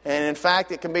 And in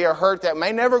fact, it can be a hurt that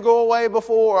may never go away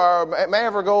before, or it may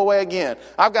never go away again.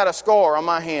 I've got a scar on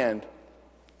my hand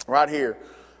right here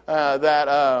that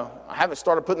I haven't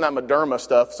started putting that Mederma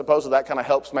stuff. Supposedly that kind of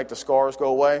helps make the scars go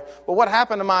away. But what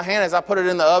happened to my hand is I put it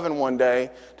in the oven one day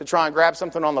to try and grab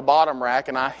something on the bottom rack,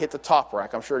 and I hit the top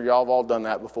rack. I'm sure y'all have all done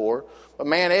that before. But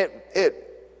man, it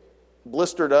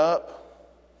blistered up.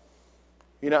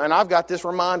 You know, and I've got this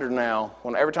reminder now,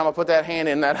 when every time I put that hand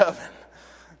in that oven,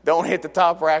 don't hit the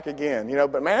top rack again. You know,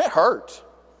 but man, it hurt.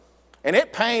 And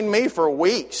it pained me for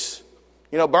weeks.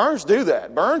 You know, burns do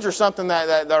that. Burns are something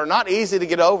that are not easy to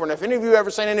get over. And if any of you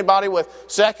ever seen anybody with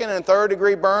second and third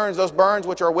degree burns, those burns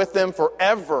which are with them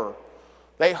forever,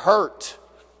 they hurt.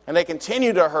 And they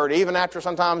continue to hurt even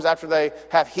sometimes after they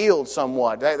have healed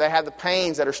somewhat. They have the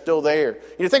pains that are still there.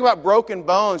 You think about broken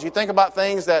bones. You think about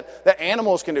things that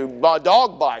animals can do.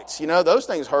 Dog bites, you know, those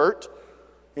things hurt.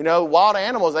 You know, wild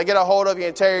animals, they get a hold of you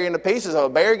and tear you into pieces. If a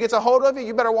bear gets a hold of you,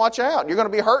 you better watch out. You're going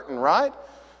to be hurting, right?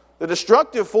 The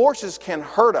destructive forces can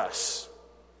hurt us.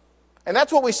 And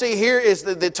that's what we see here is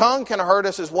that the tongue can hurt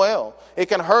us as well. It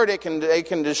can hurt, it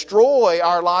can destroy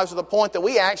our lives to the point that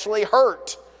we actually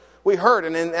hurt. We hurt,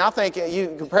 and I think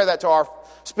you compare that to our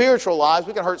spiritual lives.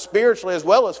 We can hurt spiritually as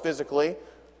well as physically.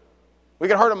 We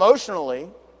can hurt emotionally.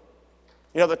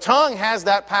 You know, the tongue has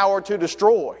that power to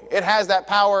destroy. It has that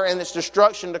power in its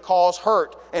destruction to cause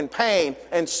hurt and pain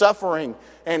and suffering.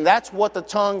 And that's what the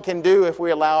tongue can do if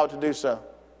we allow it to do so.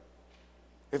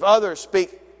 If others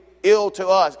speak ill to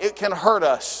us, it can hurt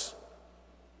us.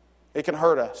 It can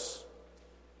hurt us.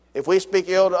 If we speak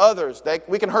ill to others,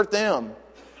 we can hurt them.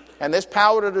 And this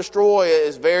power to destroy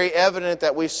is very evident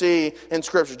that we see in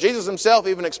Scripture. Jesus himself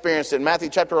even experienced it. In Matthew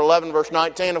chapter 11, verse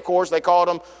 19, of course, they called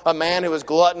him a man who was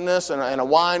gluttonous and a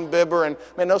wine bibber. And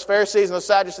man, those Pharisees and those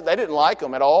Sadducees, they didn't like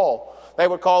him at all. They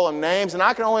would call him names. And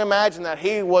I can only imagine that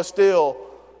he was still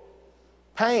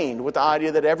pained with the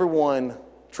idea that everyone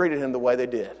treated him the way they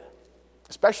did,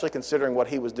 especially considering what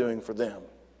he was doing for them.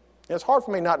 And it's hard for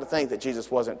me not to think that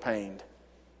Jesus wasn't pained,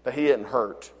 that he didn't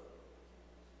hurt.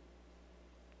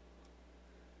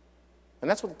 And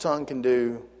that's what the tongue can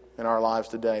do in our lives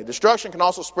today. Destruction can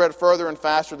also spread further and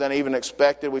faster than even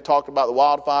expected. We talked about the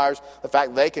wildfires, the fact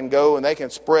that they can go and they can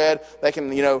spread. They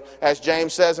can, as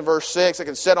James says in verse 6, it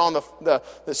can set on the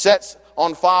sets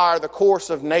on fire the course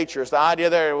of nature. It's the idea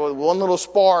there, with one little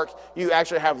spark, you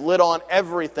actually have lit on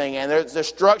everything, and there's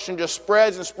destruction just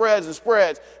spreads and spreads and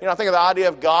spreads. I think of the idea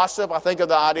of gossip. I think of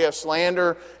the idea of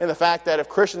slander, and the fact that if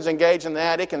Christians engage in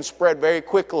that, it can spread very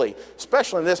quickly,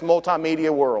 especially in this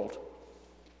multimedia world.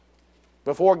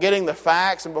 Before getting the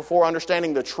facts and before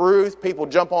understanding the truth, people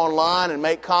jump online and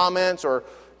make comments or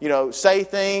say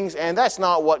things, and that's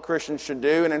not what Christians should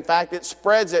do. And in fact, it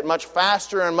spreads it much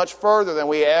faster and much further than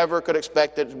we ever could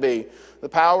expect it to be. The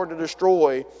power to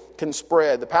destroy can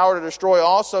spread. The power to destroy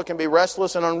also can be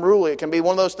restless and unruly. It can be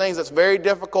one of those things that's very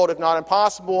difficult, if not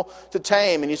impossible, to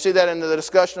tame. And you see that in the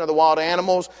discussion of the wild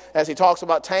animals as he talks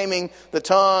about taming the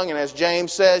tongue. And as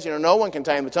James says, no one can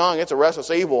tame the tongue. It's a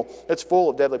restless evil. It's full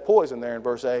of deadly poison there in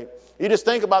verse 8. You just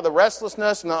think about the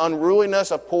restlessness and the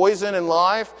unruliness of poison in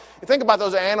life. You think about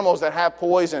those animals that have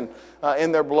poison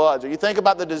in their bloods. Or you think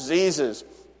about the diseases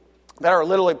that are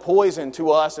literally poison to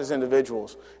us as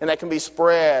individuals, and that can be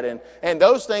spread. And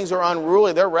those things are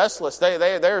unruly. They're restless.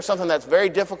 They're something that's very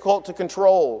difficult to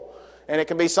control. And it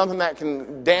can be something that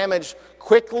can damage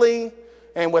quickly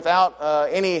and without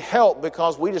any help,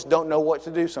 because we just don't know what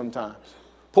to do sometimes.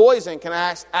 Poison can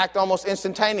act almost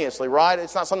instantaneously, right?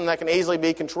 It's not something that can easily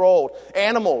be controlled.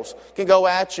 Animals can go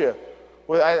at you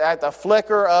at the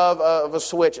flicker of a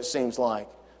switch, it seems like.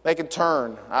 They can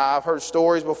turn. I've heard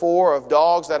stories before of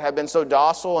dogs that have been so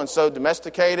docile and so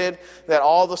domesticated that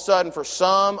all of a sudden, for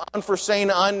some unforeseen,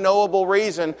 unknowable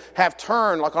reason, have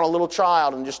turned like on a little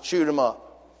child and just chewed them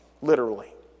up,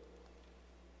 literally.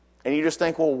 And you just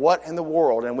think, well, what in the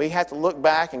world? And we have to look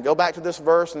back and go back to this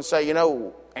verse and say,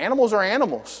 animals are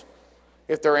animals.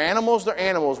 If they're animals, they're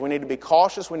animals. We need to be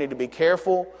cautious. We need to be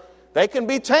careful. They can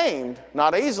be tamed,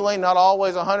 not easily, not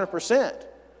always 100%.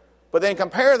 But then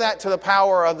compare that to the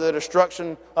power of the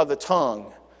destruction of the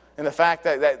tongue. And the fact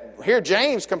that here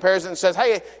James compares it and says,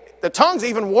 hey, the tongue's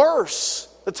even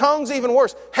worse. The tongue's even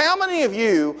worse. How many of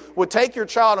you would take your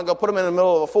child and go put them in the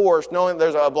middle of a forest knowing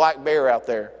there's a black bear out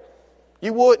there?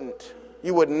 You wouldn't.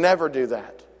 You would never do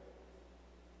that.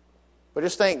 But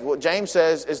just think, what James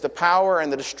says is the power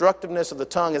and the destructiveness of the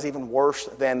tongue is even worse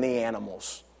than the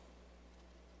animals.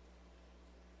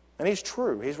 And he's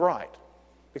true. He's right.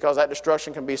 Because that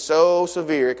destruction can be so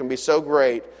severe, it can be so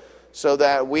great, so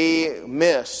that we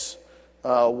miss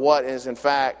what is in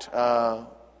fact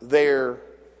there,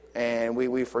 and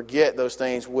we forget those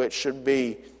things which should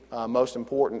be most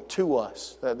important to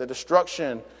us. The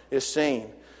destruction is seen.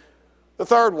 The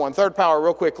third power,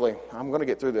 real quickly. I'm going to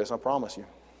get through this, I promise you.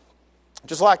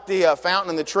 Just like the fountain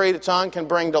and the tree, the tongue can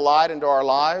bring delight into our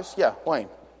lives. Yeah, Wayne.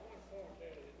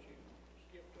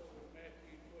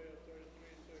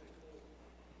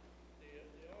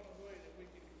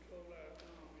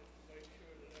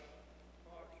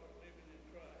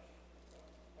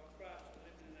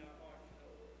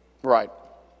 Right.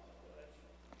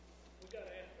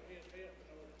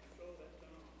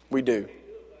 We do.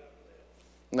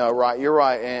 No, right. You're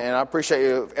right. And I appreciate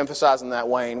you emphasizing that,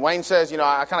 Wayne. Wayne says,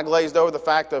 I kind of glazed over the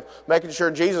fact of making sure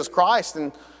Jesus Christ,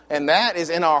 and that is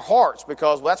in our hearts,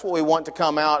 because that's what we want to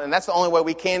come out, and that's the only way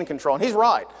we can control. And he's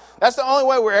right. That's the only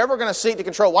way we're ever going to seek to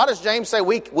control. Why does James say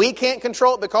we can't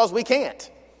control it? Because we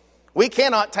can't. We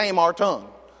cannot tame our tongue.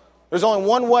 There's only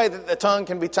one way that the tongue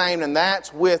can be tamed, and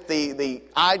that's with the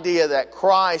idea that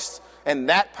Christ and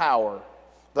that power,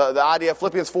 the idea of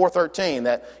Philippians 4:13,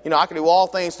 that I can do all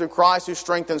things through Christ who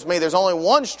strengthens me. There's only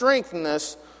one strength in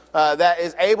this that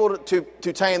is able to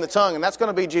tame the tongue, and that's going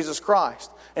to be Jesus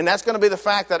Christ. And that's going to be the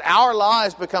fact that our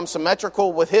lives become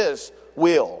symmetrical with His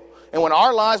will. And when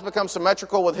our lives become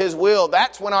symmetrical with His will,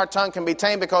 that's when our tongue can be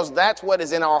tamed, because that's what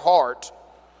is in our heart,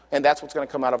 and that's what's going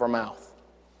to come out of our mouth.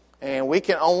 And we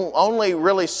can only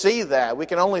really see that. We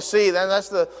can only see that. That's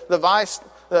the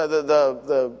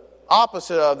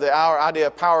opposite of our idea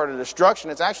of power to destruction.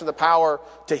 It's actually the power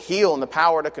to heal and the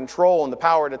power to control and the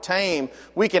power to tame.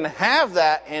 We can have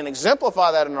that and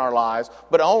exemplify that in our lives,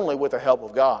 but only with the help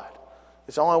of God.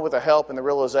 It's only with the help and the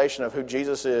realization of who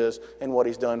Jesus is and what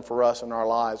He's done for us in our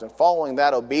lives. And following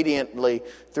that obediently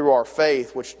through our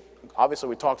faith, which obviously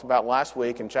we talked about last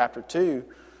week in chapter 2,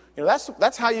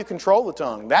 that's how you control the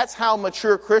tongue. That's how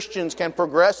mature Christians can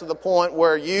progress to the point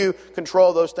where you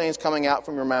control those things coming out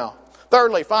from your mouth.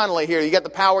 Thirdly, finally here, you got the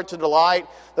power to delight.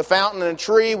 The fountain and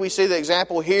tree, we see the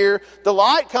example here.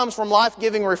 Delight comes from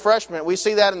life-giving refreshment. We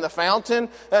see that in the fountain.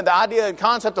 And the idea and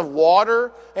concept of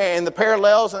water and the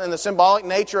parallels and the symbolic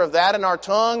nature of that in our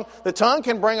tongue. The tongue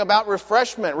can bring about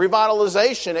refreshment,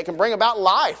 revitalization. It can bring about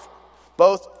life,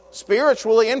 both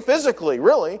spiritually and physically,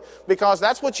 really, because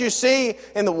that's what you see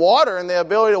in the water and the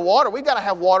ability to water. We've got to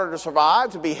have water to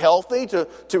survive, to be healthy, to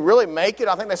really make it.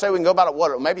 I think they say we can go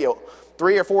about maybe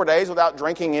 3 or 4 days without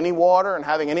drinking any water and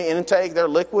having any intake. They're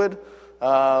liquid.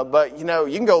 But, you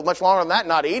can go much longer than that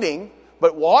not eating.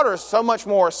 But water is so much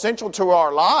more essential to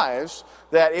our lives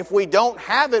that if we don't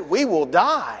have it, we will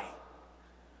die.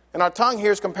 And our tongue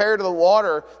here is compared to the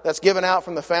water that's given out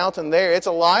from the fountain there. It's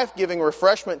a life-giving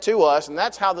refreshment to us, and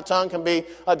that's how the tongue can be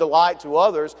a delight to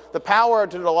others. The power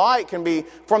to delight can be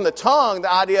from the tongue,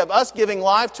 the idea of us giving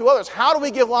life to others. How do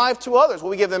we give life to others? Well,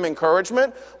 we give them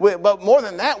encouragement, but more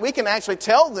than that, we can actually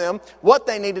tell them what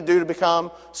they need to do to become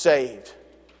saved.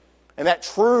 And that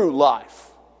true life,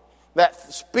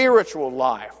 that spiritual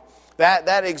life,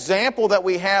 that example that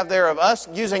we have there of us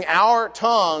using our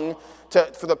tongue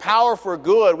for the power for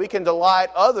good, we can delight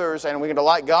others, and we can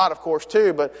delight God, of course,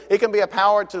 too. But it can be a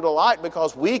power to delight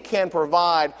because we can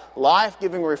provide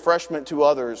life-giving refreshment to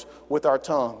others with our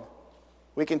tongue.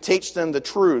 We can teach them the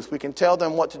truth. We can tell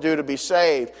them what to do to be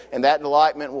saved, and that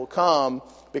delightment will come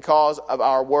because of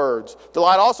our words.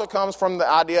 Delight also comes from the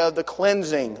idea of the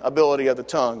cleansing ability of the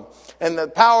tongue. And the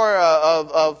power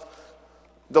of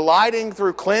delighting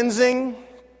through cleansing,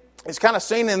 it's kind of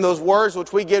seen in those words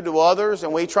which we give to others,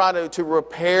 and we try to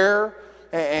repair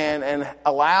and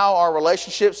allow our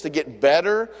relationships to get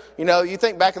better. You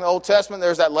think back in the Old Testament,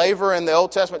 there's that laver in the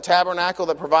Old Testament tabernacle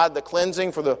that provided the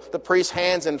cleansing for the priest's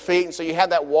hands and feet. And so you had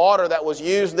that water that was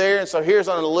used there. And so here's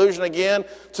an allusion again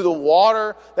to the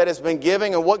water that has been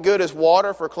given. And what good is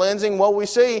water for cleansing? Well, we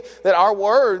see that our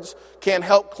words can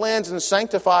help cleanse and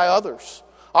sanctify others.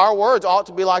 Our words ought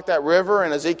to be like that river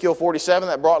in Ezekiel 47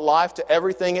 that brought life to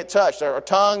everything it touched. Our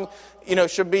tongue,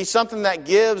 should be something that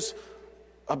gives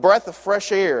a breath of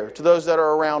fresh air to those that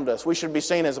are around us. We should be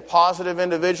seen as a positive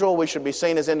individual. We should be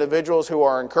seen as individuals who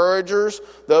are encouragers,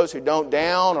 those who don't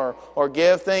down or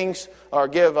give things or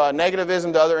give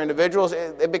negativism to other individuals.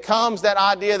 It becomes that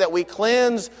idea that we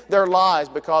cleanse their lives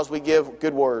because we give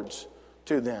good words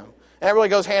to them. And that really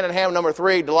goes hand in hand with number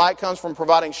 3. Delight comes from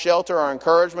providing shelter or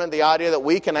encouragement. The idea that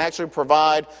we can actually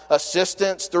provide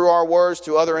assistance through our words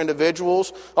to other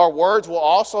individuals. Our words will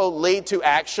also lead to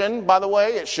action, by the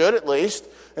way. It should at least.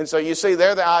 And so you see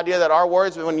there the idea that our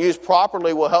words, when used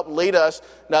properly, will help lead us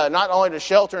not only to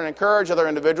shelter and encourage other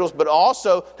individuals, but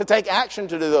also to take action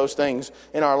to do those things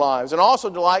in our lives. And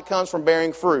also delight comes from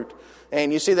bearing fruit.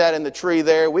 And you see that in the tree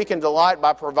there. We can delight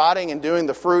by providing and doing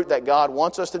the fruit that God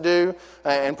wants us to do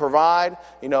and provide.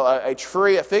 A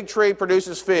fig tree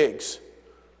produces figs.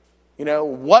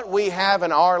 What we have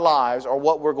in our lives are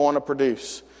what we're going to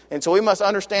produce. And so we must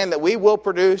understand that we will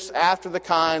produce after the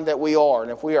kind that we are.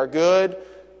 And if we are good,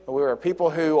 we are people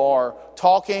who are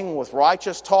talking with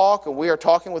righteous talk, and we are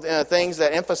talking with things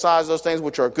that emphasize those things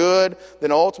which are good,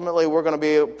 then ultimately we're going to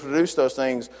be able to produce those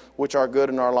things which are good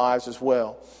in our lives as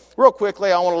well. Real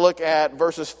quickly, I want to look at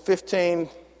verses 15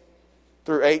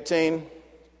 through 18.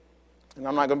 And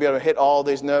I'm not going to be able to hit all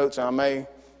these notes. I may,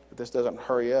 if this doesn't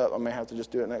hurry up, I may have to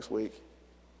just do it next week.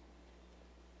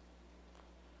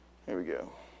 Here we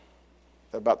go.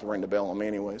 They're about to ring the bell on me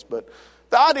anyways. But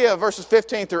the idea of verses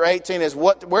 15 through 18 is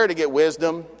where to get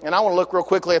wisdom. And I want to look real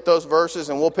quickly at those verses,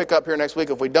 and we'll pick up here next week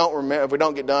if we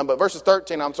don't get done. But verses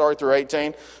 13, through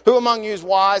 18. Who among you is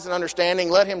wise and understanding?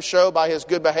 Let him show by his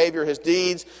good behavior his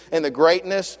deeds and the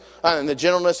greatness and the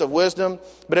gentleness of wisdom.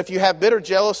 But if you have bitter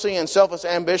jealousy and selfish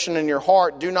ambition in your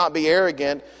heart, do not be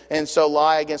arrogant and so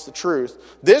lie against the truth.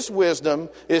 This wisdom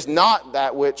is not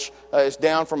that which is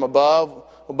down from above,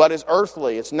 but is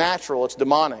earthly, it's natural, it's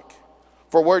demonic.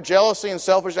 For where jealousy and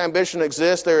selfish ambition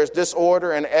exist, there is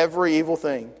disorder and every evil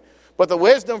thing. But the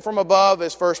wisdom from above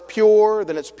is first pure,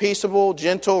 then it's peaceable,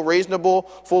 gentle, reasonable,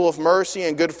 full of mercy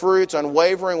and good fruits,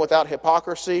 unwavering, without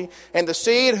hypocrisy. And the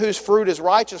seed whose fruit is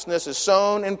righteousness is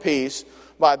sown in peace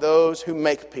by those who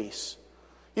make peace.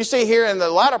 You see here in the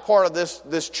latter part of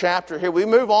this chapter here, we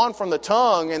move on from the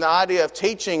tongue and the idea of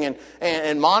teaching and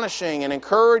admonishing and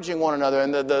encouraging one another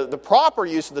and the proper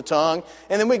use of the tongue,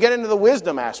 and then we get into the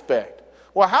wisdom aspect.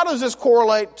 Well, how does this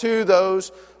correlate to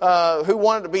those who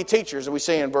wanted to be teachers that we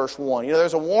see in verse 1?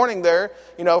 There's a warning there,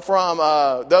 from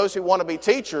those who want to be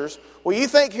teachers. Well, you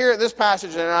think here at this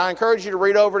passage, and I encourage you to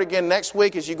read over it again next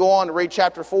week as you go on to read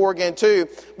chapter 4 again too,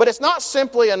 but it's not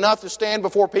simply enough to stand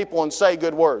before people and say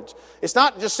good words. It's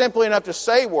not just simply enough to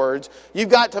say words. You've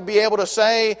got to be able to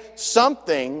say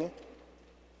something.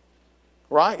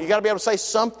 Right? You've got to be able to say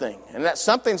something. And that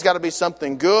something's got to be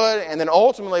something good. And then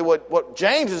ultimately what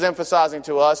James is emphasizing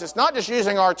to us, it's not just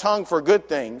using our tongue for good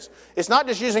things. It's not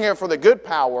just using it for the good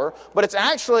power, but it's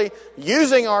actually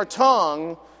using our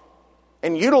tongue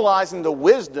and utilizing the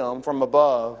wisdom from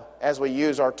above as we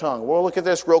use our tongue. We'll look at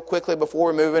this real quickly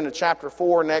before we move into chapter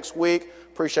 4 next week.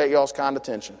 Appreciate y'all's kind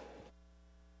attention.